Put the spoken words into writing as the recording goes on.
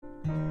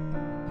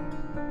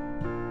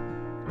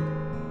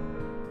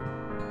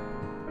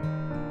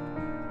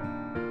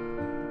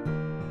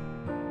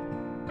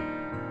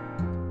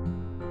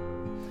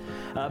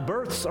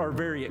Births are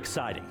very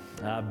exciting.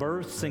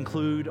 Births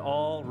include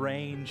all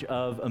range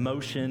of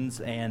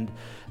emotions and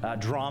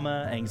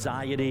drama,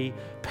 anxiety,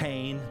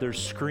 pain.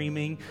 There's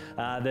screaming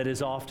that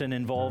is often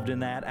involved in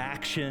that,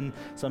 action,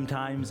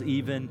 sometimes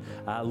even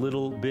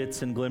little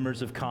bits and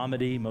glimmers of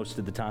comedy. Most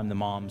of the time the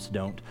moms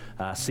don't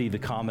see the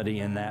comedy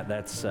in that.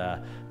 That's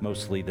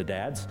mostly the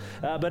dads.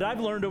 But I've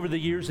learned over the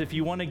years, if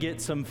you want to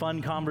get some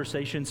fun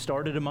conversation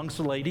started amongst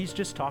the ladies,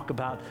 just talk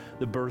about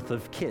the birth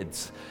of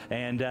kids.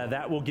 And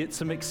that will get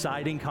some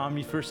exciting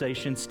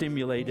conversation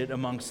stimulated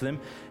amongst them,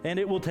 and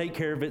it will take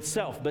care of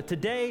itself. But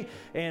today,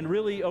 and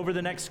really over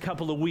the next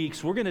couple of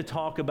weeks, we're going to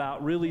talk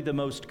about really the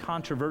most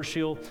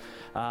controversial,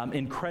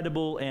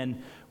 incredible,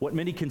 and what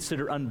many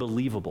consider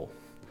unbelievable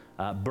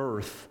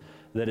birth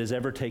that has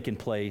ever taken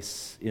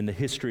place in the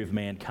history of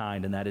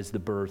mankind, and that is the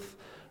birth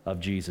of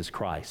Jesus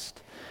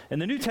Christ.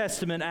 And the New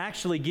Testament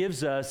actually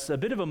gives us a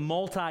bit of a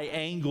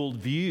multi-angled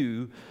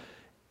view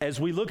as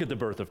we look at the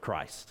birth of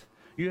Christ.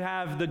 You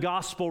have the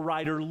gospel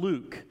writer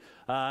Luke,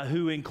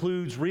 who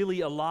includes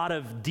really a lot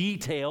of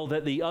detail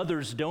that the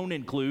others don't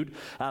include.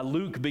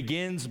 Luke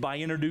begins by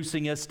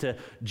introducing us to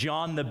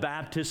John the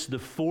Baptist, the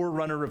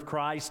forerunner of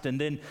Christ,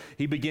 and then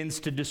he begins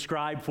to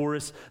describe for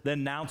us the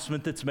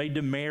announcement that's made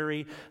to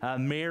Mary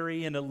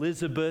and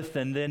Elizabeth,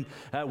 and then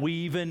we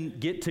even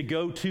get to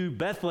go to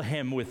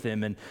Bethlehem with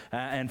them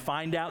and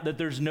find out that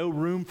there's no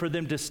room for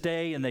them to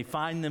stay, and they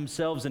find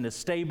themselves in a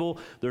stable.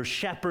 There's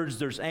shepherds,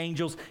 there's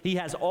angels. He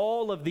has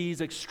all of these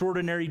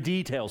extraordinary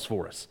details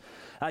for us.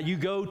 You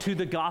go to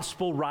the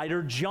gospel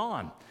writer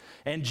John,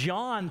 and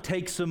John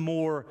takes a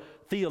more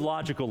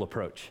theological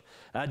approach.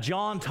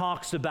 John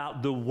talks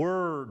about the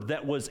Word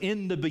that was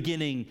in the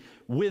beginning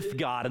with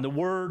God, and the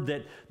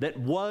Word that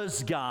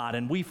was God.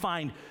 And we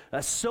find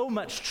so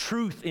much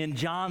truth in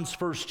John's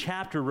first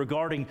chapter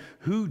regarding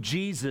who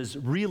Jesus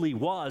really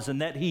was,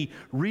 and that he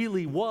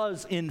really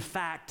was, in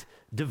fact,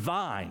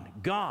 divine,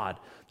 God.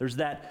 There's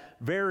that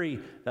very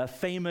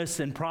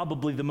famous and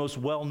probably the most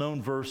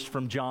well-known verse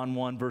from John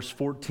 1, verse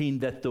 14,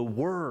 that the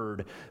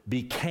Word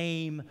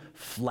became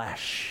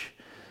flesh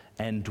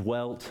and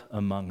dwelt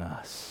among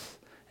us,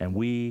 and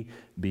we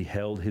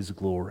beheld his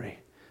glory,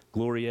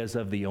 glory as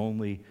of the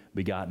only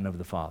begotten of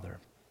the Father.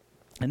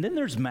 And then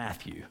there's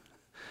Matthew.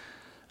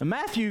 And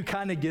Matthew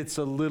kind of gets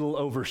a little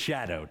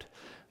overshadowed.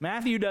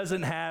 Matthew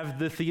doesn't have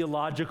the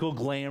theological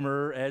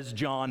glamour as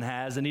John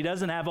has, and he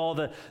doesn't have all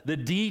the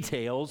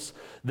details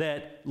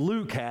that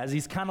Luke has.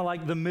 He's kind of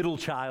like the middle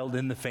child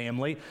in the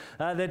family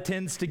that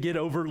tends to get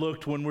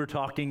overlooked when we're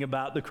talking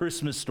about the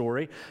Christmas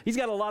story. He's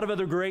got a lot of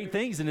other great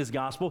things in his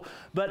gospel,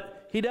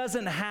 but he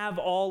doesn't have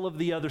all of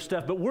the other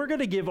stuff. But we're going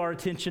to give our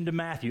attention to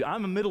Matthew.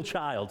 I'm a middle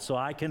child, so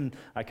I can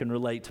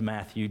relate to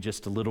Matthew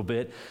just a little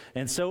bit.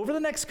 And so over the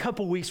next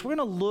couple weeks, we're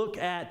going to look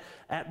at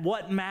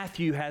what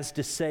Matthew has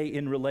to say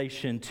in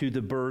relation to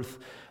the birth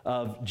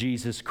of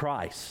Jesus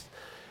Christ.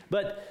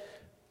 But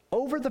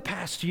over the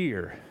past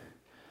year,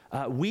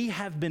 we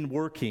have been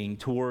working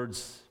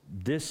towards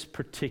this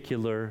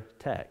particular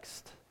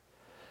text.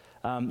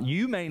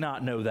 You may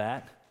not know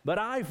that, but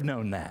I've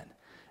known that.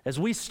 As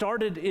we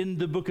started in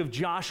the book of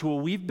Joshua,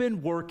 we've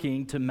been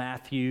working to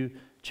Matthew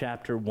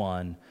chapter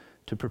 1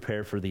 to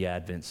prepare for the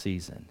Advent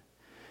season.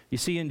 You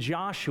see, in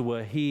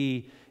Joshua,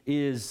 he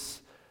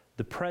is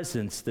the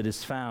presence that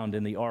is found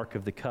in the Ark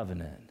of the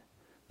Covenant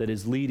that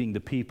is leading the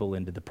people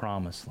into the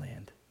Promised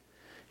Land.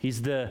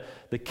 He's the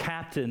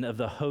captain of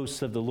the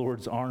hosts of the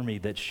Lord's army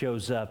that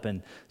shows up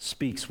and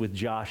speaks with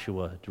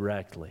Joshua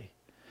directly.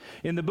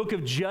 In the book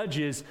of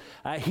Judges,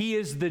 he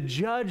is the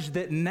judge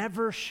that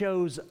never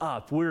shows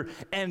up. We're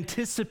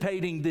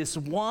anticipating this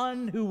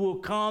one who will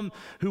come,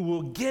 who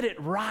will get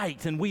it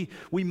right. And we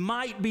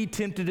might be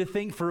tempted to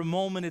think for a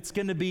moment it's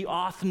going to be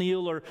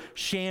Othniel or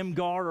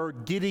Shamgar or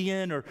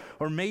Gideon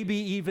or maybe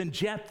even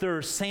Jephthah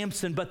or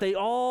Samson, but they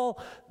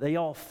all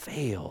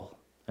fail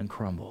and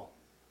crumble.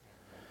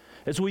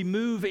 As we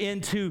move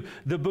into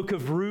the book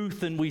of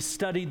Ruth, and we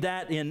studied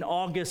that in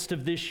August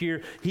of this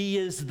year, he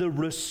is the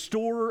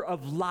restorer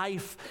of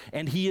life,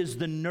 and he is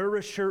the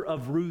nourisher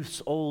of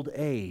Ruth's old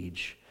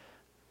age,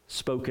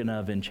 spoken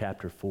of in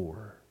chapter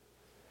 4.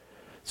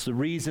 It's the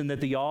reason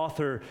that the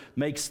author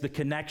makes the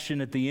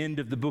connection at the end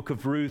of the book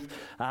of Ruth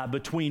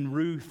between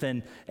Ruth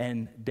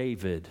and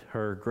David,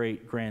 her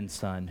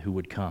great-grandson who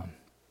would come.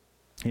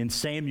 In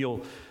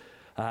Samuel,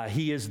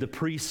 he is the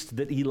priest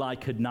that Eli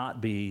could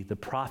not be, the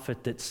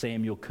prophet that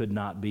Samuel could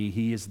not be.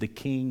 He is the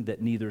king that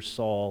neither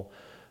Saul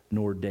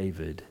nor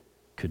David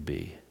could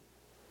be.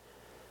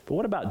 But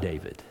what about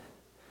David?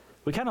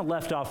 We kind of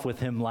left off with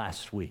him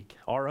last week.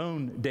 Our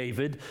own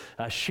David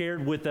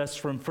shared with us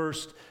from 1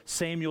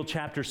 Samuel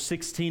chapter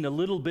 16 a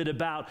little bit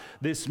about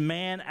this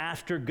man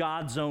after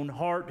God's own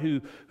heart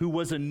who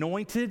was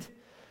anointed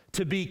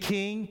to be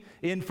king.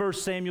 In 1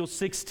 Samuel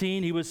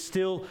 16, he was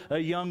still a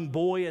young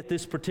boy at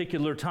this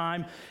particular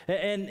time.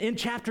 And in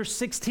chapter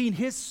 16,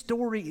 his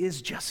story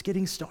is just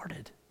getting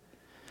started.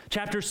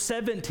 Chapter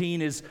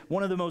 17 is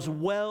one of the most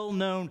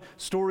well-known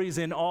stories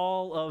in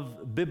all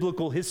of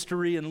biblical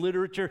history and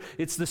literature.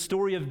 It's the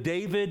story of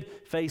David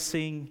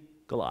facing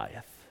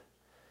Goliath.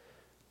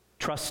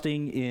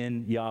 trusting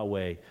in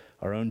Yahweh.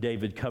 Our own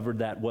David covered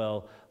that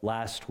well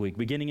last week.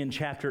 Beginning in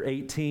chapter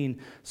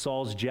 18,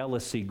 Saul's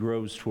jealousy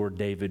grows toward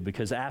David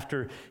because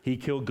after he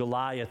killed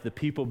Goliath, the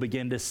people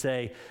begin to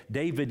say,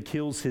 David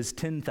kills his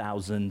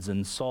 10,000s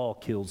and Saul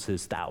kills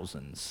his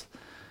thousands.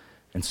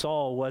 And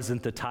Saul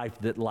wasn't the type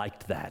that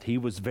liked that. He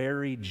was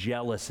very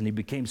jealous, and he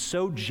became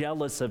so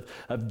jealous of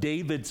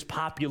David's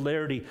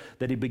popularity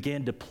that he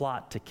began to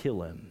plot to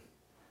kill him.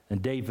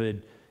 And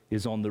David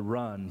is on the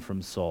run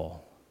from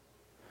Saul.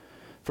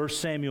 1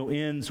 Samuel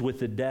ends with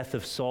the death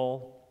of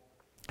Saul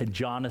and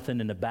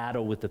Jonathan in a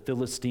battle with the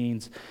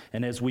Philistines.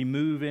 And as we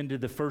move into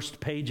the first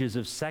pages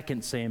of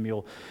 2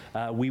 Samuel,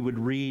 we would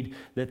read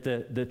that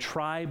the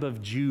tribe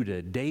of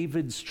Judah,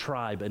 David's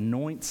tribe,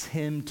 anoints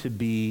him to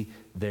be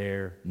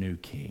their new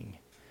king.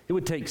 It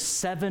would take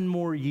 7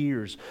 more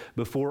years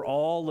before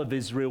all of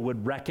Israel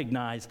would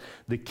recognize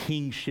the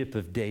kingship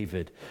of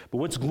David. But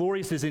what's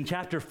glorious is in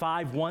chapter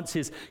 5, once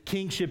his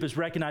kingship is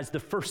recognized, the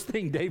first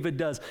thing David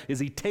does is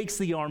he takes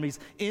the armies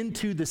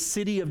into the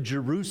city of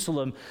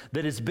Jerusalem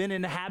that has been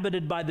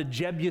inhabited by the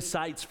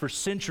Jebusites for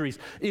centuries.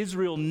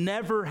 Israel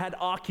never had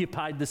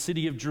occupied the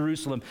city of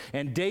Jerusalem.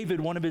 And David,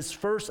 one of his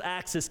first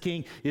acts as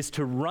king, is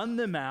to run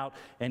them out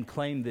and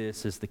claim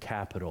this as the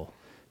capital.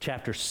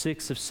 Chapter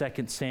 6 of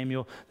 2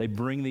 Samuel, they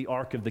bring the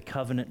Ark of the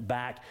Covenant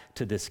back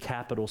to this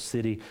capital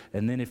city.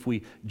 And then if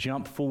we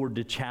jump forward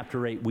to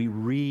chapter 8, we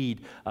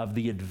read of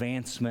the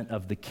advancement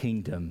of the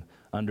kingdom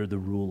under the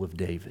rule of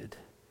David.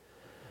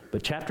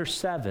 But chapter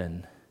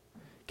 7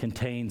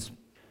 contains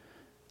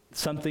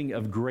something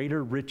of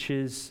greater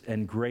riches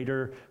and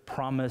greater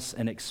promise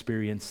and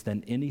experience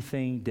than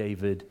anything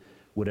David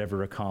would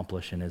ever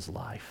accomplish in his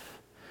life.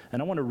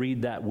 And I want to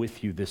read that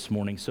with you this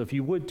morning. So if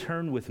you would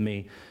turn with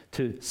me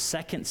to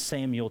 2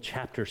 Samuel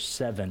chapter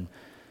 7.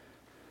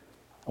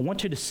 I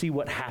want you to see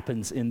what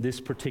happens in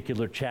this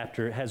particular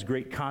chapter. It has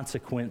great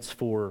consequence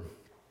for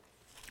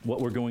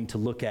what we're going to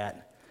look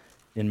at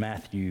in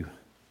Matthew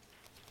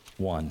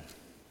 1.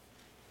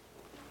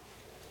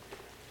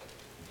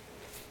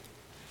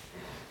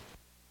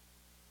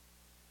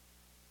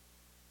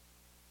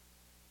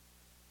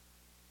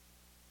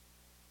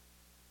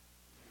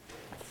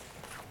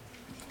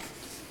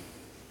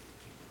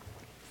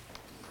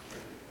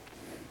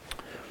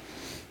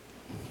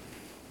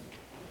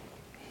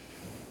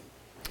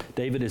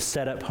 David is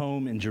set up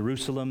home in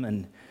Jerusalem,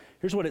 and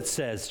here's what it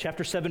says.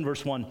 Chapter 7,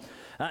 verse 1.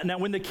 Now,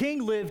 when the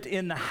king lived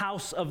in the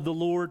house of the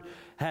Lord,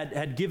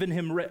 had given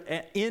him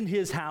in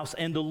his house,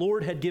 and the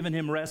Lord had given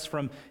him rest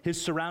from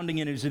his surrounding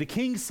enemies, the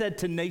king said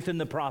to Nathan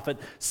the prophet,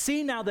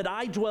 "See now that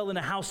I dwell in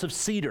a house of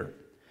cedar,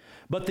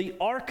 but the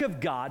ark of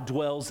God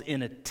dwells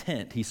in a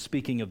tent." He's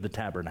speaking of the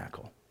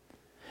tabernacle.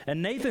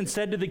 And Nathan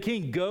said to the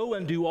king, "Go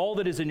and do all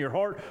that is in your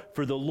heart,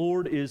 for the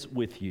Lord is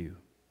with you."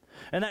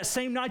 And that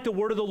same night the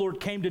word of the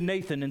Lord came to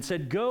Nathan and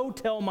said, "Go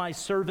tell my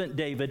servant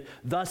David,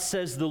 thus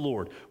says the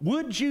Lord,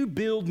 would you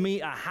build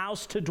me a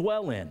house to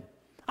dwell in?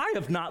 I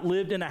have not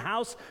lived in a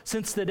house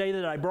since the day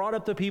that I brought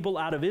up the people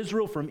out of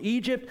Israel from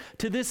Egypt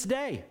to this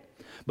day.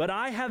 But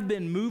I have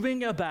been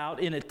moving about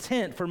in a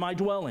tent for my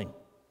dwelling.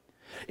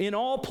 In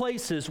all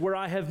places where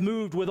I have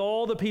moved with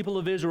all the people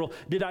of Israel,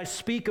 did I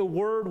speak a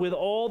word with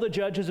all the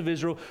judges of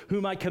Israel,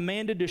 whom I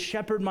commanded to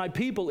shepherd my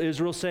people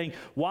Israel, saying,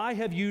 why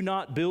have you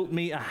not built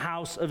me a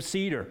house of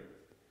cedar?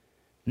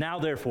 Now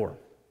therefore,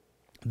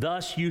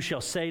 thus you shall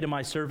say to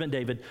my servant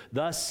David,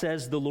 thus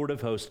says the Lord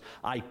of hosts,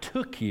 I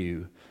took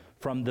you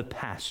from the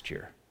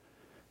pasture,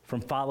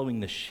 from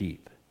following the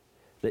sheep,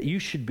 that you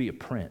should be a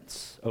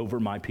prince over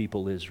my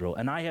people Israel.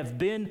 And I have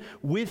been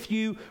with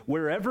you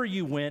wherever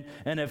you went,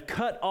 and have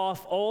cut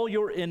off all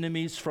your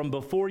enemies from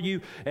before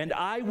you, and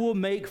I will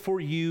make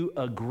for you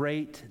a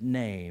great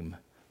name,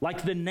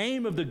 like the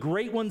name of the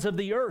great ones of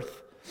the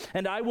earth.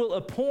 And I will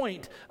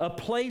appoint a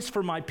place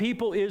for my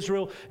people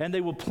Israel, and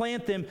they will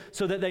plant them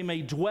so that they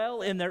may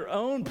dwell in their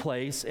own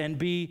place and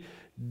be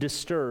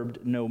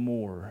disturbed no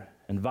more.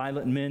 And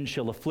violent men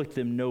shall afflict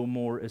them no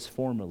more as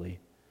formerly.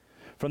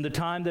 From the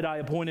time that I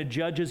appointed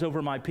judges over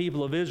my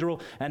people of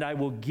Israel, and I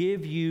will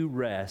give you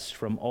rest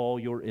from all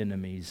your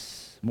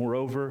enemies.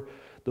 Moreover,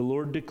 the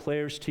Lord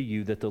declares to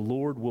you that the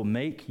Lord will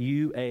make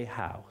you a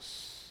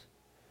house.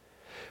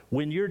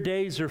 When your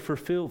days are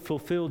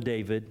fulfilled,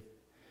 David,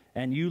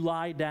 and you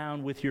lie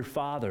down with your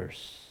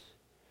fathers,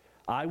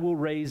 I will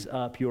raise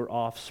up your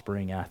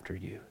offspring after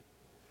you,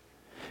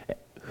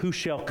 who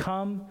shall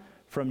come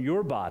from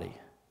your body,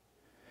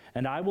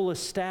 and I will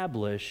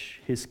establish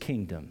his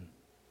kingdom.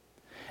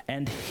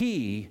 And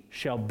he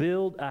shall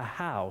build a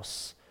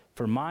house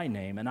for my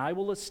name, and I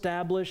will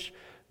establish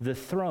the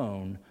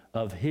throne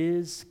of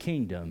his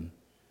kingdom.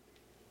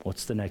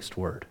 What's the next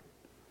word?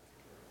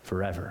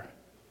 Forever.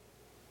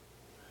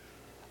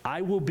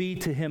 I will be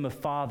to him a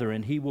father,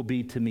 and he will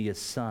be to me a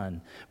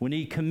son. When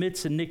he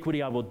commits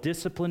iniquity, I will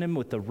discipline him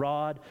with the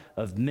rod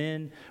of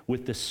men,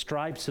 with the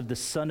stripes of the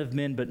Son of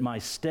Men. But my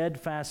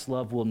steadfast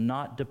love will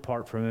not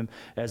depart from him,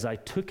 as I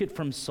took it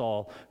from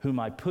Saul, whom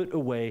I put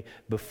away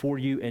before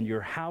you. And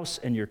your house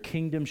and your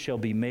kingdom shall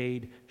be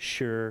made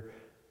sure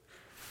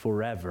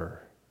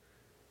forever.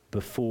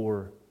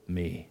 before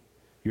me.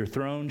 Your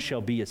throne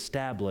shall be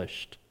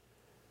established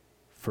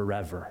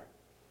forever.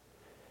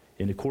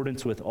 In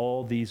accordance with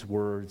all these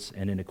words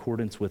and in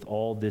accordance with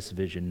all this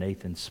vision,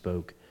 Nathan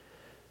spoke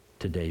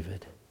to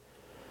David.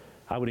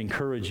 I would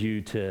encourage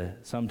you to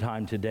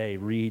sometime today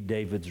read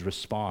David's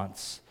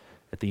response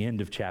at the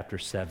end of chapter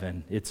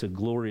 7. It's a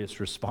glorious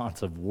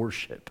response of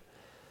worship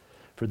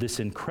for this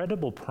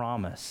incredible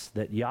promise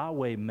that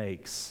Yahweh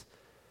makes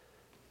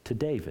to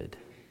David.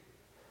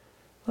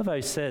 I love how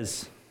he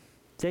says,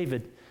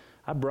 David,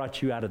 I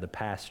brought you out of the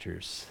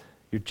pastures.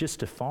 You're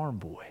just a farm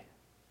boy.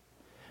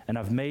 And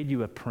I've made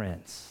you a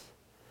prince.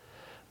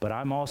 But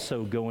I'm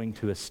also going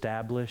to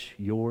establish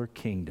your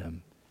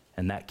kingdom.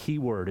 And that key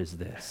word is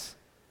this: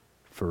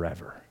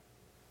 forever.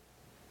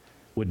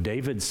 Would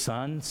David's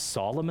son,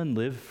 Solomon,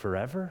 live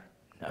forever?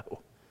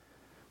 No.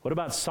 What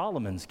about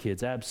Solomon's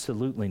kids?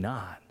 Absolutely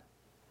not.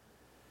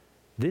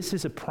 This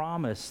is a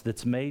promise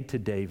that's made to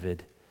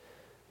David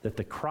that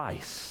the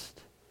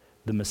Christ,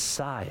 the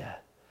Messiah,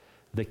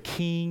 the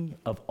King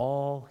of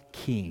all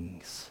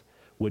kings,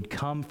 would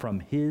come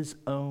from his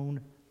own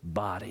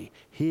body,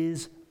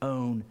 his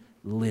own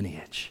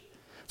lineage.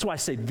 That's why I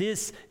say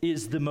this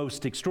is the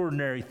most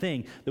extraordinary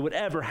thing that would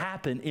ever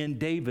happen in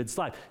David's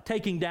life.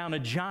 Taking down a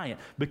giant,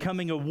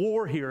 becoming a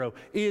war hero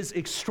is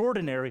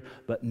extraordinary,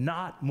 but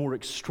not more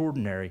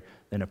extraordinary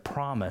than a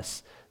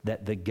promise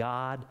that the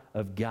God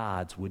of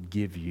gods would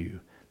give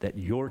you, that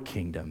your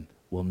kingdom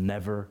will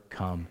never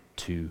come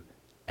to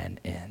an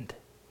end.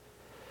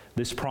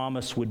 This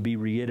promise would be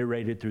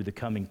reiterated through the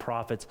coming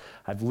prophets.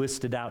 I've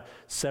listed out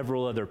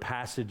several other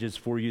passages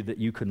for you that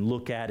you can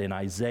look at in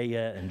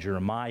Isaiah and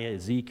Jeremiah,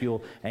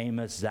 Ezekiel,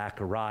 Amos,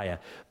 Zechariah.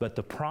 But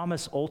the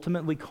promise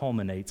ultimately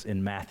culminates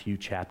in Matthew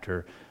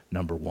chapter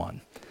number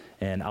 1.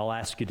 And I'll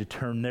ask you to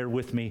turn there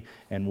with me,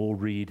 and we'll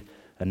read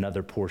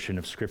another portion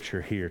of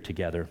Scripture here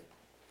together.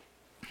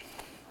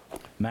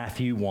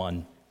 Matthew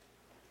 1,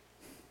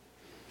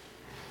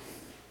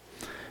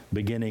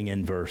 beginning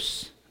in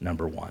verse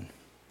number 1.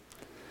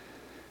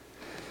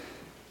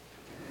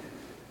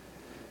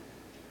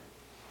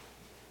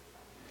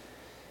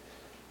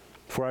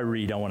 Before I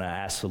read, I want to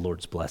ask the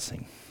Lord's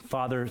blessing.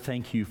 Father,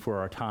 thank you for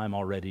our time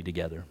already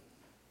together.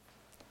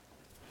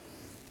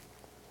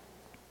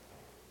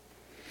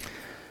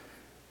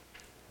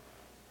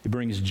 It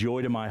brings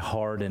joy to my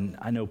heart, and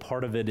I know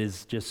part of it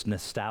is just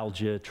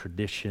nostalgia,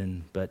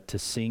 tradition, but to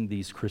sing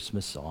these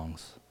Christmas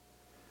songs.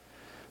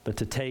 But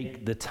to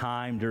take the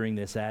time during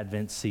this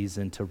Advent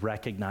season to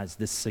recognize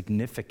the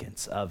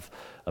significance of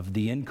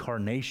the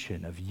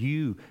incarnation, of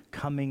you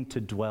coming to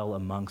dwell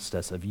amongst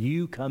us, of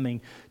you coming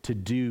to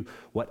do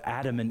what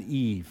Adam and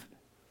Eve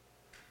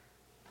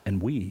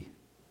and we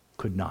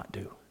could not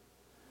do.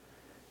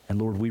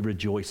 And Lord, we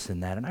rejoice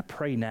in that. And I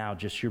pray now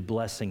just your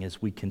blessing as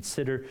we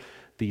consider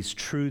these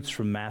truths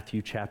from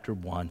Matthew chapter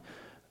 1,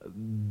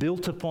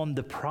 built upon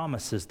the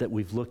promises that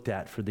we've looked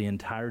at for the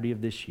entirety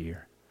of this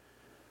year.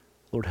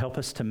 Lord, help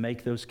us to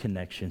make those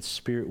connections.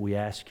 Spirit, we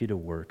ask you to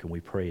work, and we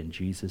pray in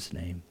Jesus'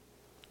 name.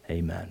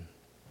 Amen.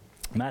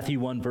 Matthew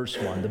 1, verse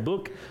 1, the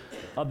book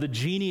of the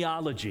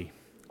genealogy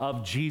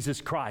of Jesus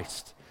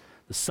Christ,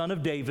 the son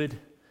of David,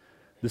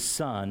 the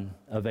son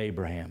of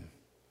Abraham.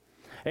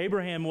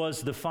 Abraham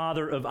was the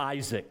father of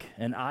Isaac,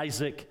 and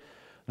Isaac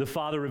the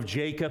father of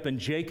Jacob, and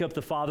Jacob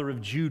the father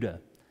of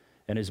Judah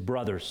and his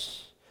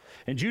brothers.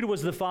 And Judah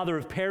was the father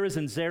of Perez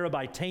and Zerah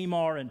by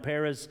Tamar, and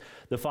Perez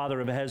the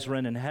father of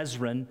Hezron, and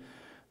Hezron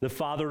the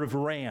father of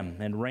Ram,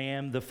 and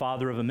Ram the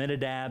father of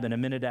Amminadab, and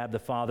Amminadab the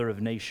father of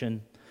Nahshon,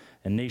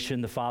 and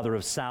Nahshon the father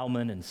of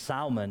Salmon, and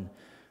Salmon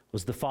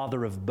was the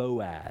father of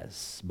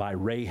Boaz by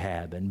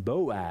Rahab, and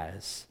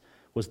Boaz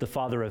was the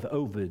father of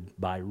Obed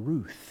by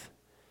Ruth.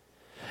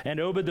 And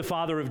Obed the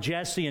father of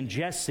Jesse, and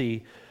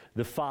Jesse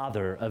the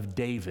father of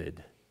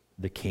David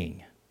the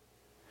king.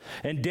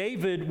 And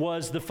David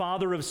was the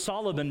father of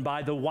Solomon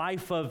by the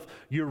wife of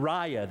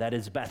Uriah, that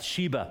is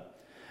Bathsheba.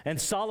 And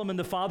Solomon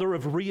the father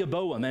of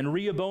Rehoboam, and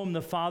Rehoboam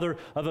the father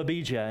of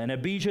Abijah, and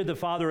Abijah the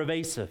father of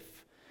Asaph.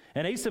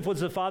 And Asaph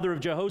was the father of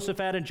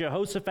Jehoshaphat, and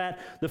Jehoshaphat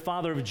the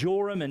father of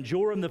Joram, and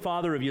Joram the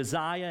father of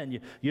Uzziah, and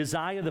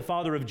Uzziah the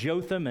father of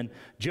Jotham, and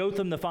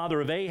Jotham the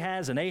father of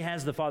Ahaz, and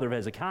Ahaz the father of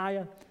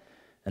Hezekiah,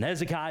 and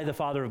Hezekiah the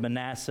father of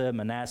Manasseh,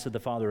 Manasseh the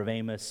father of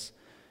Amos,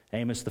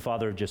 Amos the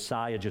father of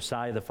Josiah,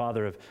 Josiah the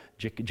father of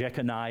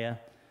Jeconiah,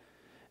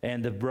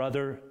 and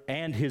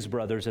his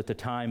brothers at the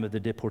time of the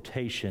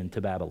deportation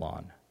to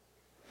Babylon.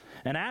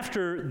 And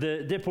after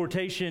the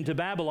deportation to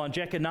Babylon,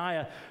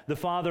 Jeconiah the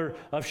father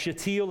of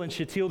Shealtiel, and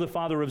Shealtiel the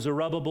father of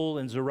Zerubbabel,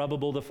 and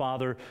Zerubbabel the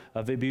father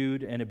of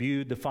Abud, and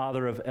Abud the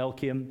father of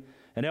Elkim,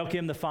 and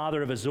Elkim the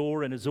father of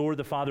Azor, and Azor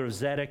the father of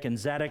Zedek, and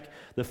Zedek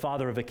the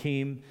father of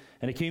Achim,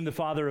 and Achim the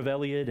father of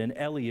Eliad, and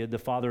Eliad the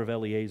father of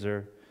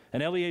Eleazar,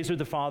 and Eleazar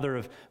the father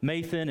of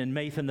Mathan, and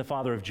Mathan the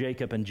father of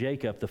Jacob, and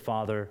Jacob the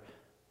father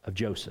of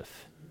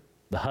Joseph,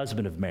 the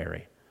husband of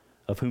Mary,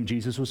 of whom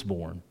Jesus was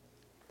born,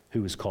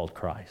 who is called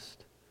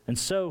Christ. And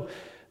so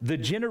the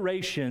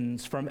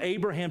generations from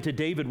Abraham to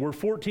David were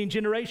 14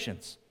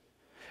 generations.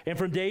 And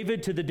from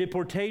David to the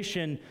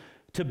deportation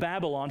to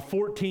Babylon,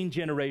 14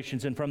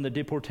 generations, and from the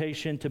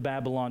deportation to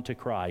Babylon to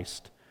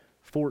Christ,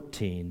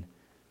 14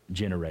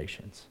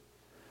 generations.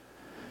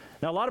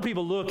 Now, a lot of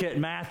people look at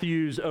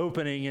Matthew's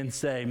opening and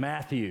say,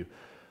 Matthew,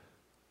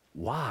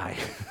 why?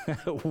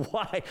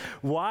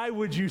 Why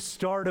would you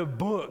start a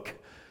book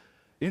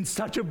in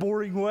such a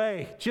boring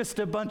way? Just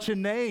a bunch of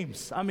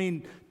names. I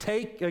mean,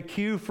 take a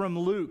cue from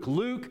Luke.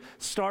 Luke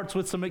starts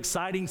with some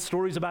exciting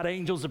stories about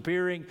angels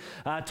appearing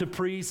to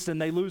priests, and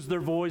they lose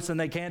their voice and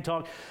they can't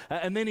talk.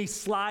 And then he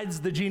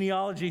slides the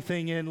genealogy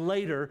thing in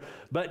later.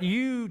 But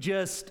you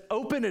just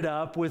open it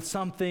up with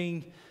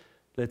something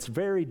that's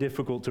very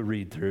difficult to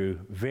read through,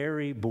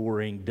 very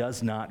boring,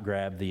 does not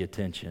grab the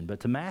attention. But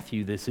to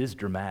Matthew, this is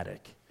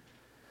dramatic.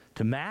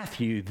 To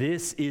Matthew,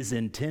 this is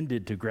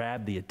intended to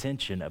grab the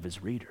attention of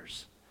his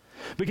readers.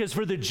 Because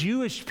for the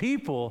Jewish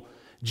people,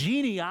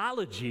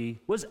 genealogy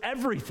was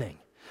everything.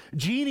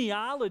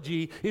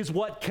 Genealogy is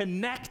what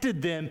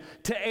connected them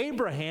to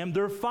Abraham,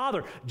 their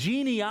father.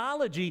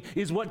 Genealogy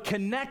is what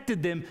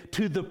connected them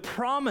to the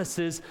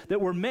promises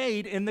that were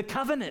made in the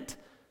covenant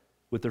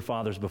with their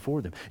fathers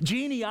before them.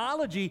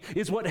 Genealogy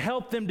is what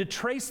helped them to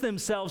trace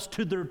themselves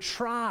to their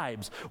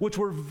tribes, which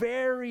were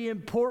very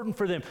important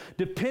for them,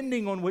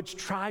 depending on which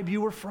tribe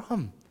you were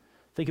from.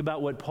 Think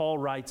about what Paul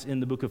writes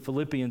in the book of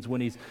Philippians when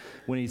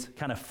he's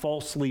kind of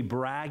falsely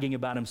bragging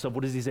about himself.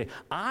 What does he say?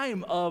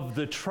 I'm of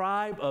the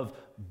tribe of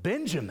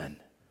Benjamin.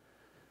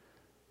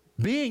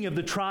 Being of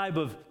the tribe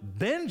of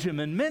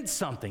Benjamin meant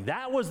something.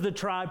 That was the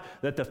tribe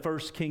that the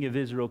first king of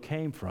Israel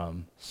came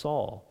from,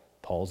 Saul,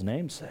 Paul's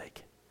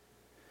namesake.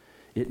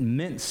 It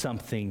meant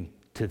something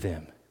to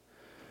them.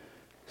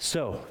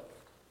 So,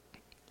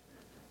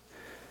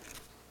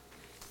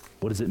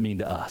 what does it mean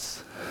to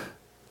us?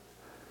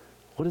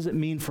 What does it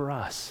mean for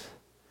us?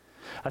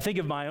 I think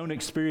of my own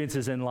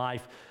experiences in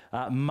life.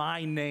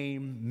 My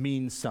name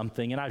means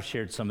something, and I've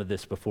shared some of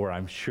this before,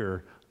 I'm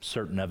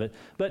certain of it.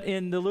 But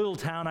in the little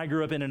town I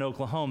grew up in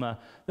Oklahoma,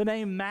 the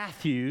name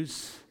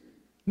Matthews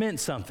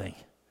meant something.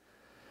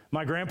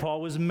 My grandpa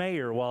was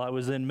mayor while I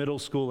was in middle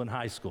school and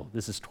high school.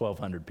 This is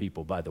 1,200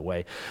 people, by the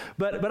way.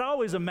 But I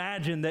always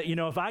imagined that,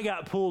 if I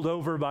got pulled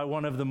over by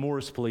one of the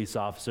Morris police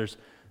officers,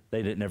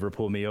 they didn't ever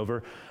pull me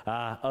over.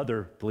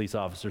 Other police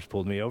officers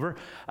pulled me over.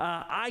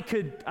 I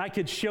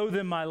could show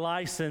them my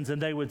license, and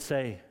they would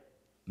say,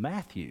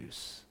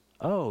 Matthews.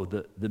 Oh,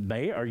 the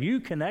mayor, are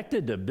you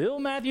connected to Bill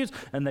Matthews?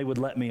 And they would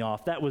let me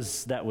off. That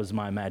was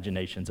my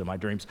imaginations and my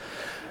dreams.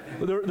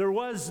 There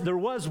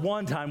was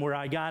one time where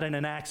I got in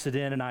an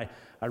accident, and I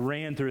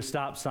ran through a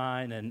stop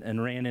sign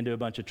and ran into a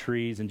bunch of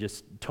trees and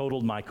just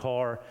totaled my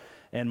car.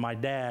 And my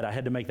dad, I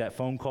had to make that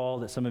phone call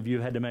that some of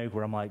you had to make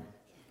where I'm like,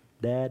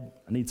 Dad,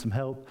 I need some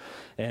help.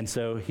 And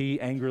so he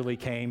angrily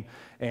came,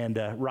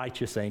 and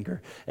righteous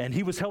anger. And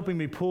he was helping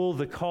me pull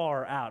the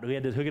car out. We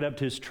had to hook it up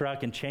to his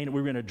truck and chain it. We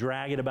were going to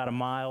drag it about a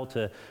mile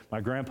to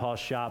my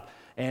grandpa's shop.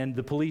 And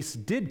the police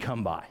did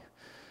come by.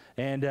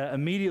 And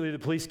immediately the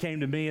police came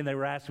to me, and they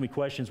were asking me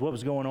questions, what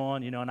was going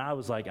on, and I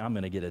was like, I'm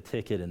going to get a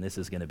ticket, and this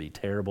is going to be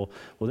terrible.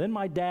 Well, then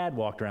my dad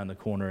walked around the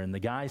corner, and the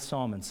guy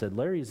saw him and said,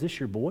 Larry, is this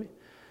your boy?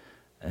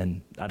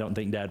 And I don't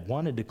think Dad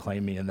wanted to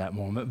claim me in that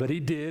moment, but he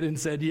did and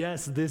said,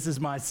 yes, this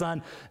is my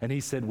son. And he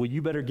said, well,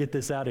 you better get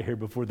this out of here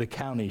before the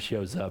county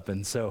shows up.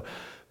 And so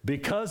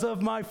because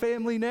of my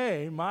family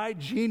name, my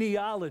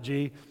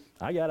genealogy,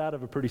 I got out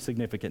of a pretty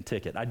significant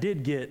ticket. I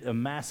did get a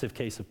massive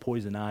case of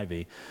poison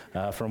ivy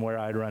from where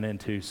I'd run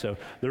into. So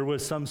there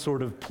was some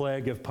sort of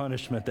plague of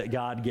punishment that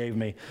God gave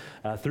me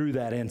through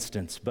that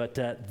instance. But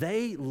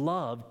they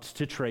loved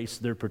to trace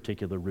their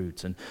particular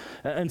roots.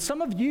 And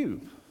some of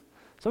you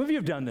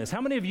have done this.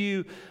 How many of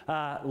you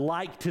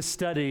like to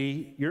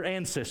study your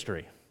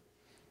ancestry?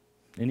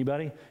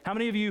 Anybody? How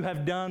many of you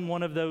have done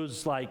one of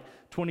those like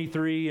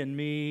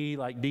 23andMe,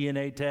 like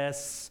DNA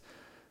tests?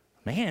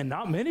 Man,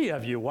 not many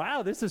of you.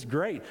 Wow, this is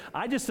great.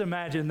 I just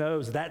imagine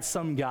that's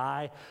some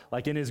guy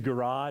like in his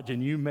garage,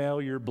 and you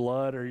mail your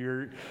blood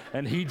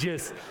and he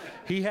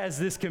has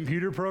this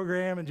computer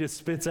program and just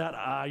spits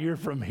out, you're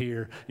from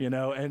here,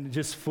 and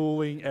just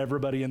fooling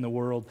everybody in the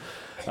world.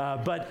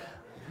 But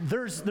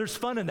there's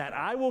fun in that.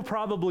 I will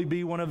probably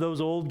be one of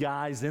those old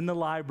guys in the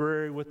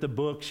library with the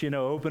books,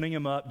 opening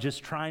them up,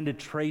 just trying to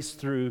trace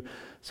through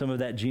some of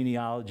that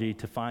genealogy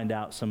to find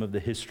out some of the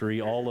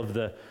history, all of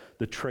the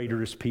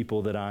traitorous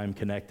people that I'm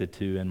connected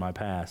to in my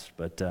past.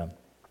 But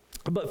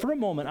for a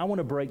moment, I want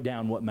to break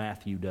down what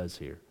Matthew does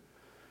here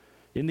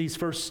in these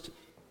first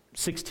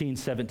 16,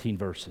 17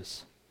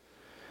 verses.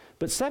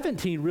 But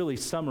 17 really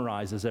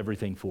summarizes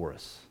everything for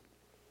us.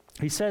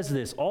 He says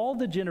this, all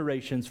the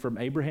generations from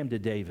Abraham to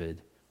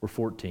David were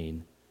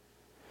 14.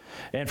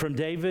 And from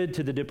David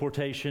to the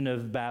deportation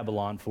of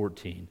Babylon,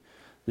 14.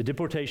 The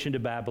deportation to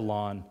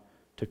Babylon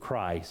to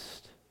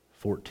Christ,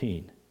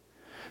 14.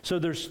 So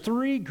there's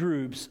 3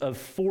 groups of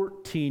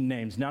 14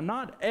 names. Now,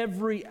 not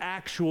every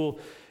actual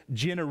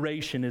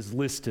generation is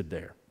listed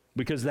there,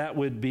 because that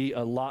would be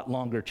a lot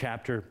longer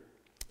chapter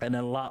and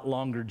a lot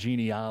longer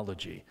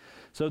genealogy.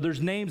 So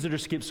there's names that are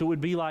skipped. So it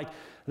would be like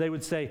they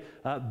would say,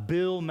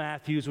 Bill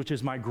Matthews, which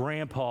is my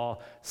grandpa,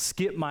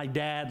 skip my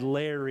dad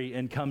Larry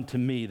and come to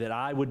me, that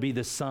I would be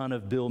the son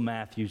of Bill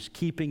Matthews,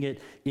 keeping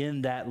it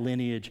in that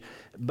lineage.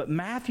 But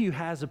Matthew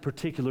has a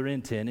particular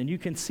intent, and you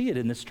can see it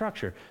in the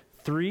structure.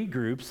 3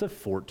 groups of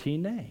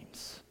 14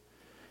 names.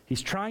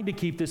 He's trying to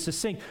keep this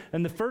succinct.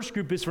 And the first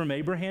group is from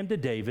Abraham to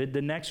David.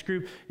 The next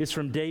group is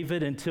from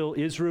David until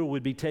Israel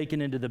would be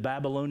taken into the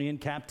Babylonian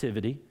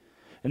captivity.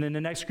 And then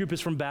the next group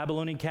is from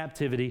Babylonian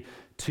captivity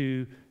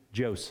to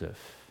Joseph,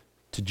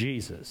 to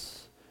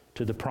Jesus,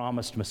 to the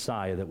promised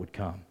Messiah that would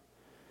come.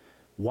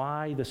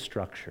 Why the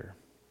structure?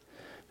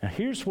 Now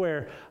here's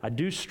where I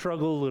do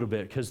struggle a little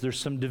bit, because there's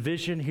some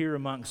division here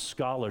amongst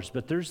scholars,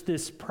 but there's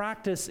this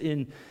practice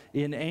in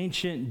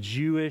ancient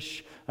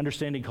Jewish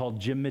understanding called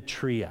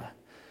gematria.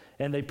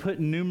 And they put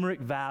numeric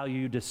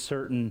value to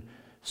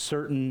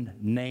certain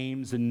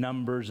names and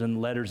numbers and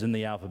letters in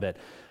the alphabet.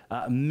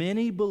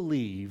 Many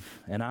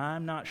believe, and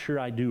I'm not sure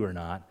I do or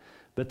not,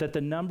 but that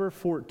the number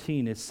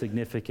 14 is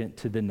significant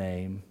to the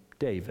name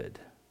David.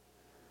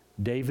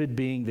 David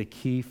being the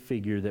key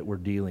figure that we're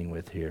dealing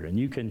with here. And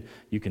you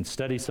can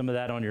study some of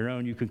that on your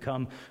own. You can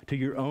come to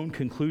your own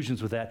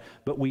conclusions with that.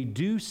 But we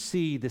do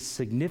see the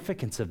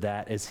significance of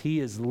that as he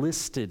is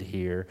listed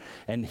here,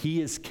 and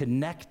he is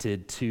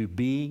connected to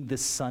being the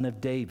son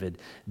of David.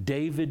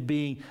 David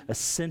being a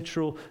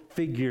central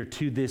figure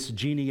to this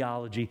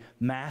genealogy.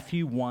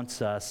 Matthew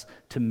wants us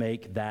to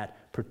make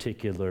that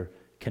particular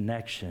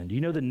connection. Do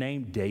you know the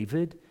name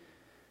David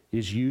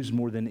is used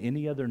more than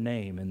any other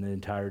name in the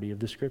entirety of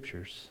the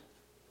Scriptures?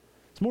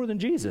 It's more than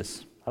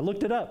Jesus. I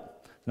looked it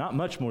up. Not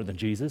much more than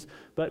Jesus,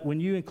 but when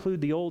you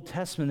include the Old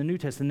Testament and the New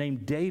Testament, the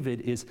name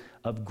David is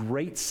of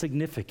great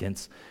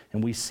significance,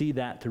 and we see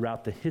that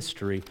throughout the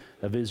history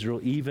of Israel,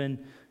 even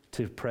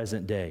to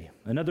present day.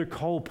 Another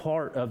core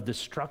part of the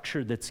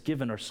structure that's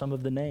given are some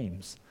of the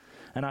names.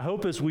 And I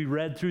hope as we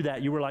read through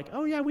that, you were like,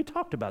 oh yeah, we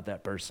talked about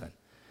that person.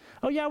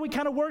 Oh yeah, we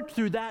kind of worked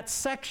through that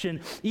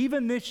section,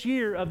 even this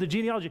year of the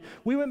genealogy.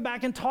 We went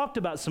back and talked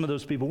about some of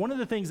those people. One of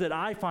the things that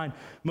I find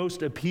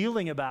most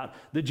appealing about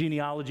the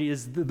genealogy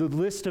is the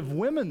list of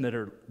women that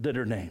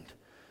are named.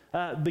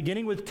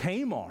 Beginning with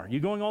Tamar,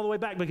 you're going all the way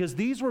back, because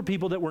these were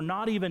people that were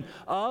not even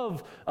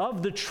of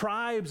the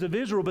tribes of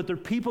Israel, but they're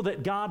people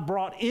that God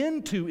brought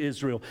into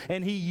Israel,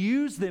 and he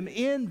used them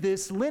in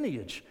this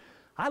lineage.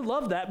 I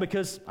love that,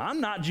 because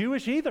I'm not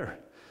Jewish either.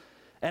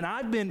 And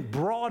I've been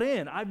brought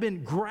in. I've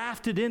been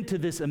grafted into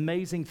this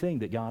amazing thing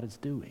that God is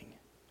doing.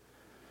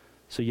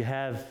 So you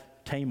have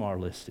Tamar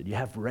listed. You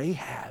have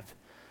Rahab.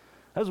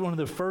 That was one of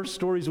the first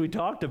stories we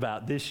talked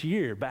about this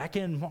year, back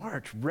in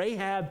March.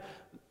 Rahab,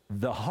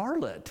 the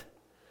harlot,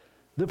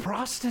 the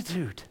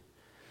prostitute.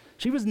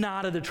 She was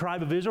not of the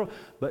tribe of Israel,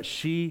 but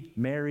she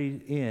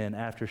married in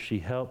after she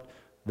helped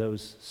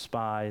those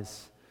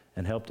spies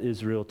and helped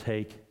Israel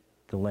take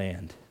the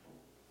land.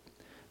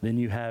 Then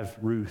you have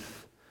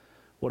Ruth.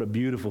 What a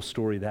beautiful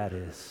story that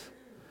is.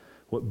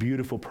 What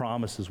beautiful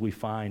promises we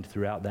find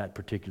throughout that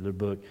particular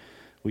book.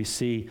 We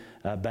see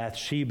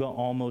Bathsheba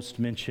almost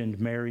mentioned,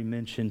 Mary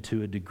mentioned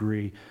to a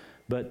degree,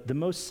 but the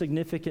most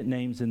significant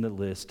names in the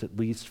list, at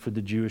least for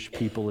the Jewish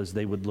people as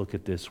they would look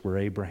at this, were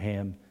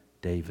Abraham,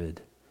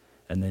 David,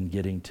 and then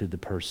getting to the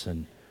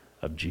person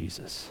of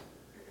Jesus,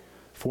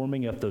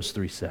 forming up those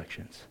 3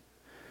 sections.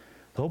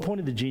 The whole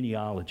point of the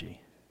genealogy,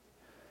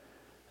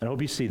 and I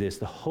hope you see this,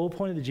 the whole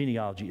point of the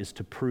genealogy is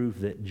to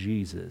prove that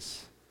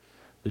Jesus,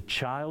 the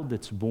child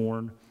that's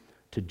born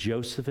to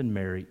Joseph and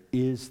Mary,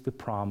 is the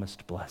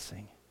promised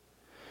blessing.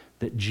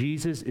 That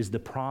Jesus is the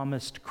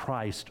promised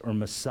Christ or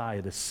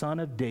Messiah, the son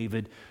of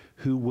David,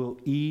 who will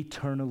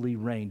eternally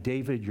reign.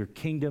 David, your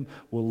kingdom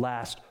will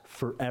last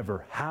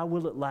forever. How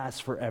will it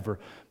last forever?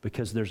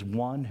 Because there's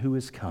one who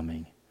is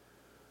coming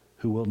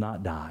who will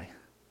not die,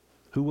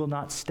 who will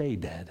not stay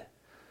dead,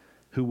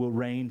 who will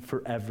reign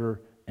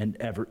forever and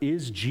ever.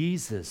 Is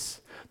Jesus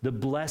the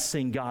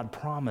blessing God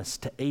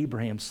promised to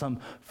Abraham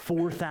some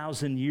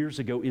 4,000 years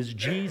ago? Is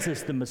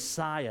Jesus the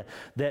Messiah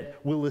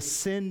that will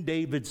ascend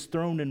David's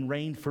throne and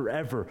reign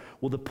forever?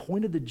 Well, the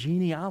point of the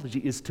genealogy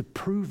is to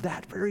prove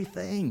that very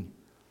thing.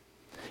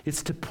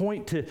 It's to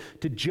point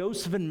to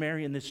Joseph and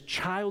Mary and this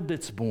child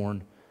that's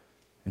born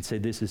and say,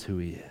 this is who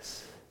he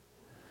is.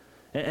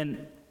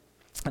 And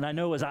I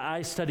know as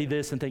I study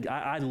this and think,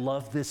 I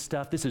love this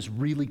stuff. This is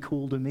really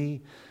cool to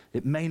me.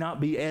 It may not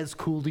be as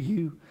cool to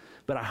you,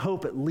 but I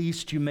hope at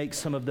least you make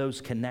some of those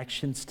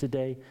connections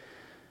today.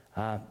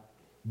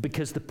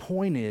 Because the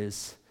point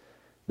is,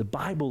 the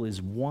Bible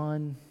is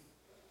one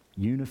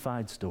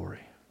unified story.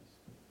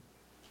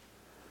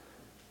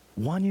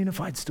 One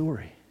unified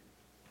story.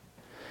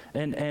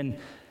 And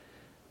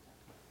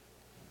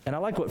I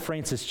like what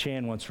Francis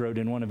Chan once wrote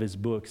in one of his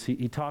books.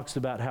 He talks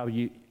about how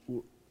you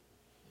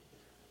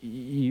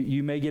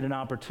may get an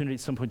opportunity at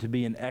some point to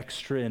be an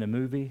extra in a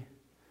movie.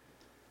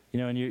 You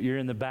know, and you're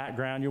in the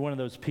background. You're one of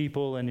those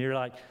people, and you're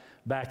like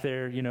back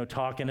there, you know,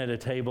 talking at a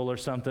table or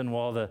something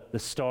while the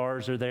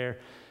stars are there.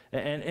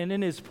 And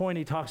in his point,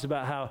 he talks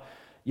about how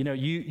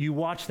you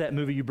watch that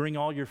movie, you bring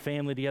all your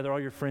family together, all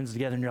your friends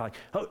together, and you're like,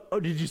 oh,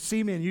 did you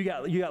see me? And you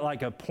got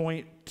like a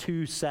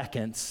 0.2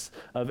 seconds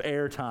of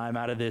airtime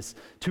out of this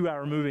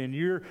 2-hour movie, and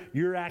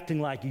you're acting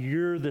like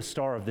you're the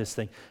star of this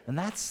thing. And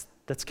that's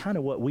kind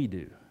of what we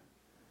do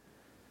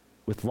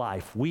with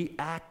life. We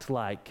act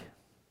like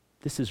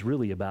this is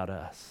really about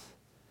us.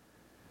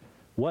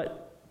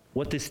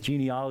 What this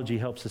genealogy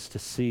helps us to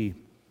see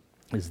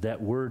is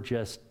that we're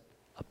just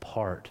a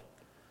part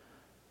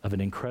of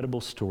an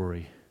incredible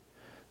story.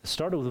 It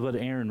started with what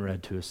Aaron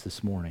read to us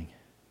this morning.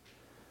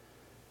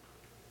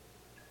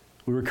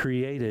 We were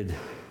created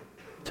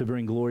to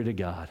bring glory to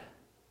God.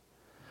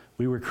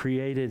 We were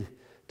created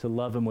to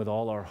love Him with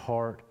all our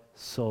heart,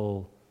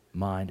 soul,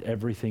 mind,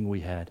 everything we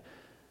had.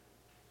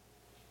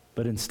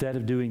 But instead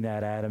of doing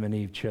that, Adam and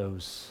Eve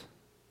chose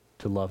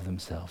to love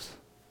themselves,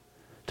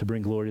 to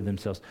bring glory to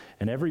themselves.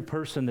 And every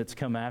person that's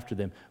come after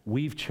them,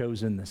 we've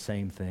chosen the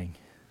same thing.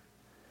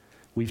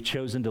 We've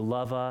chosen to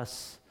love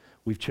us.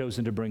 We've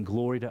chosen to bring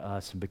glory to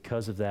us, and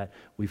because of that,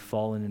 we've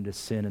fallen into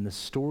sin. And the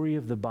story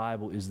of the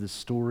Bible is the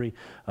story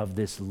of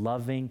this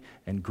loving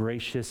and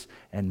gracious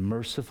and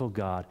merciful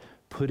God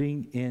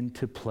putting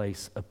into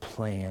place a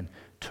plan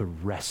to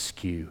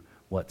rescue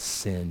what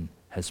sin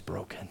has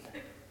broken.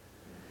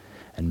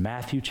 And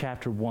Matthew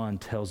chapter 1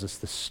 tells us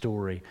the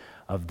story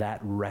of that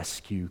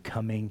rescue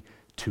coming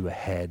to a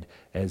head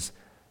as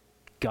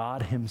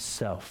God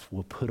Himself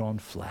will put on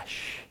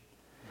flesh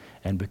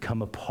and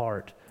become a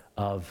part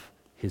of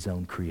His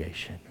own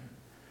creation,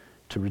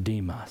 to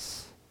redeem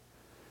us,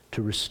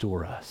 to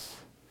restore us,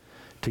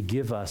 to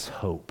give us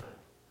hope.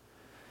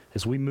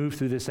 As we move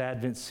through this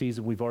Advent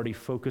season, we've already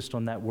focused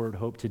on that word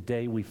hope.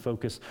 Today we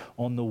focus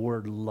on the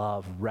word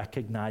love,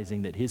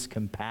 recognizing that His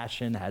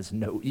compassion has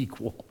no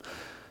equal,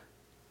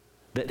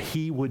 that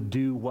He would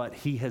do what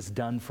He has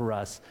done for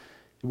us.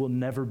 It will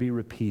never be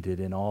repeated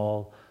in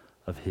all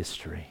of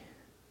history.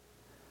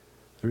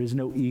 There is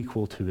no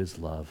equal to His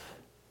love.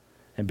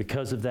 And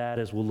because of that,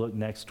 as we'll look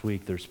next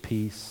week, there's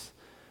peace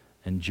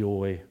and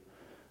joy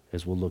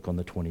as we'll look on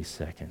the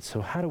 22nd.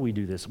 So how do we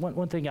do this?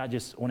 One thing I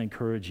just want to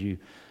encourage you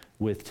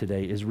with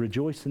today is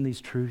rejoice in these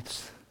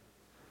truths.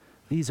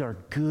 These are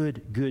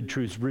good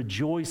truths.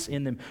 Rejoice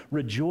in them.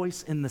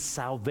 Rejoice in the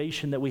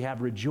salvation that we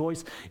have.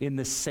 Rejoice in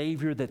the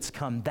Savior that's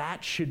come.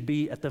 That should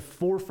be at the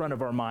forefront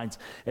of our minds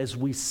as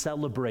we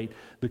celebrate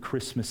the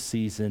Christmas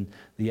season,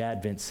 the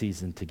Advent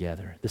season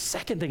together. The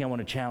second thing I want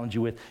to challenge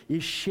you with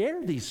is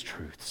share these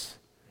truths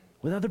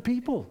with other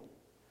people.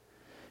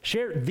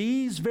 Share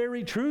these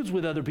very truths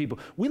with other people.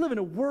 We live in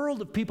a world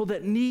of people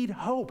that need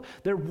hope.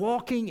 They're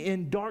walking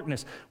in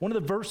darkness. One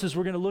of the verses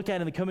we're going to look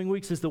at in the coming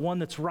weeks is the one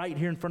that's right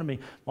here in front of me.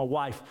 My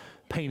wife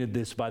painted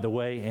this, by the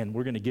way, and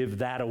we're going to give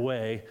that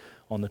away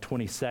on the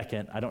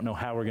 22nd. I don't know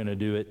how we're going to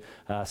do it.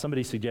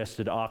 Somebody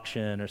suggested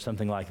auction or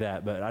something like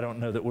that, but I don't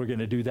know that we're going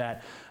to do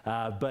that.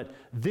 But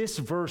this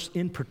verse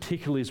in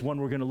particular is one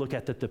we're going to look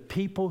at, that the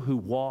people who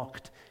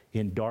walked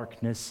in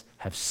darkness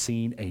have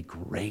seen a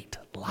great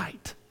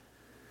light.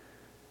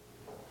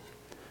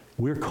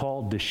 We're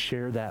called to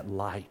share that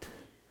light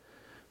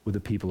with the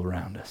people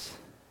around us.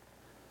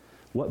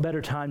 What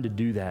better time to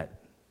do that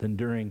than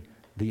during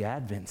the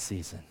Advent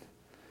season?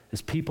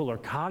 As people are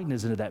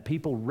cognizant of that,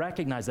 people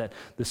recognize that.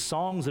 The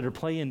songs that are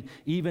playing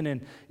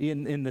even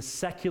in the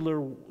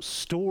secular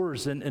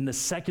stores and in the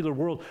secular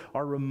world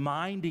are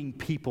reminding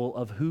people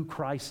of who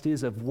Christ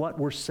is, of what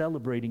we're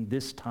celebrating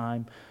this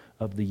time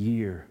of the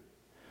year.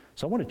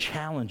 So I want to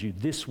challenge you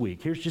this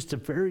week. Here's just a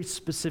very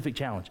specific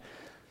challenge.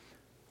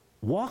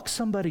 Walk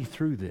somebody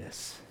through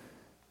this.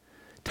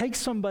 Take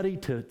somebody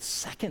to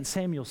 2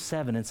 Samuel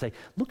 7 and say,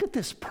 look at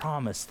this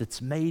promise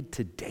that's made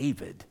to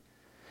David.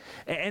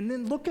 And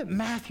then look at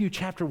Matthew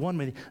chapter 1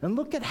 with me, and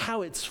look at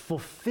how it's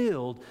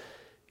fulfilled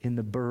in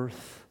the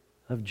birth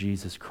of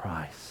Jesus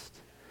Christ.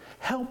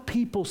 Help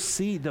people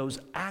see those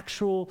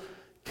actual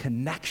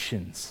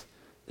connections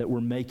that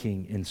we're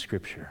making in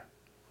Scripture.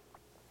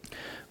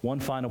 One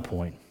final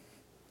point.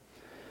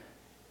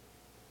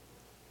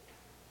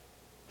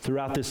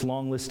 Throughout this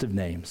long list of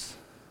names,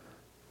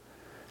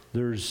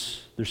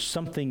 there's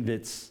something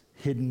that's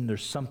hidden,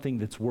 there's something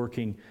that's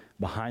working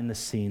behind the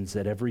scenes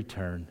at every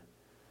turn,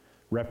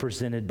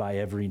 represented by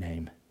every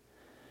name,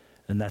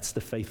 and that's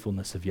the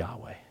faithfulness of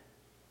Yahweh.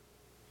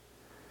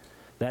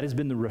 That has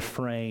been the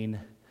refrain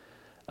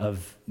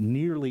of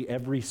nearly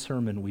every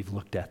sermon we've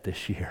looked at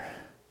this year,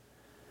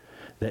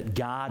 that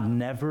God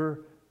never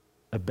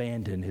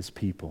abandoned His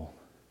people,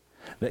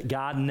 that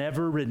God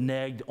never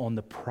reneged on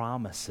the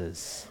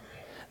promises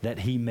that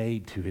He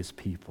made to His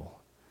people.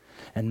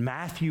 And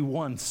Matthew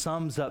 1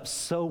 sums up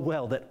so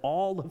well that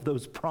all of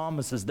those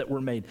promises that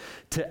were made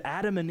to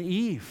Adam and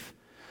Eve,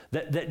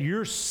 that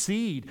your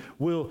seed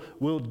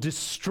will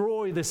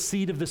destroy the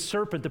seed of the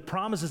serpent, the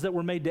promises that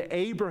were made to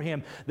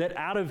Abraham, that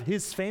out of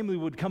his family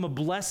would come a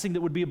blessing that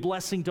would be a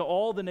blessing to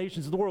all the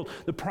nations of the world,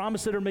 the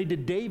promises that are made to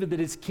David that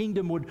his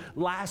kingdom would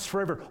last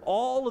forever.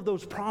 All of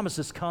those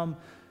promises come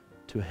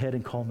to a head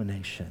and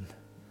culmination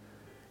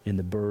in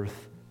the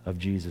birth of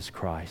Jesus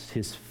Christ.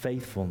 His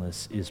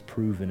faithfulness is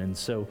proven. And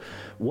so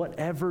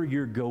whatever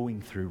you're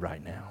going through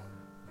right now,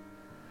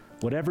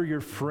 whatever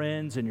your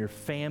friends and your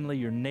family,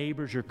 your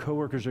neighbors, your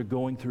coworkers are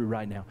going through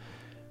right now,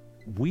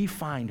 we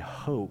find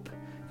hope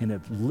in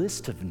a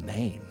list of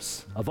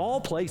names, of all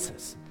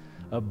places,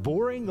 a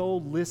boring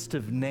old list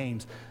of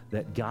names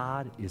that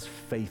God is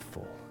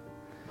faithful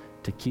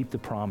to keep the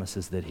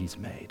promises that he's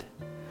made.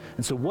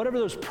 And so whatever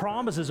those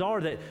promises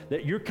are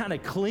that you're kind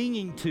of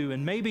clinging to,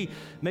 and maybe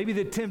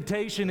the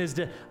temptation is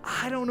to,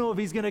 I don't know if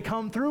he's going to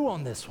come through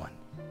on this one.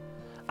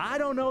 I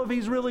don't know if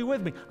he's really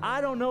with me.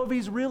 I don't know if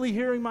he's really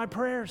hearing my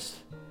prayers.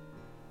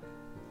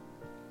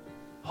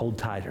 Hold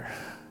tighter,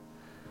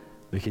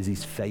 because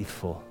he's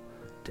faithful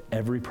to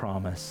every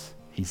promise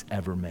he's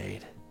ever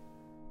made.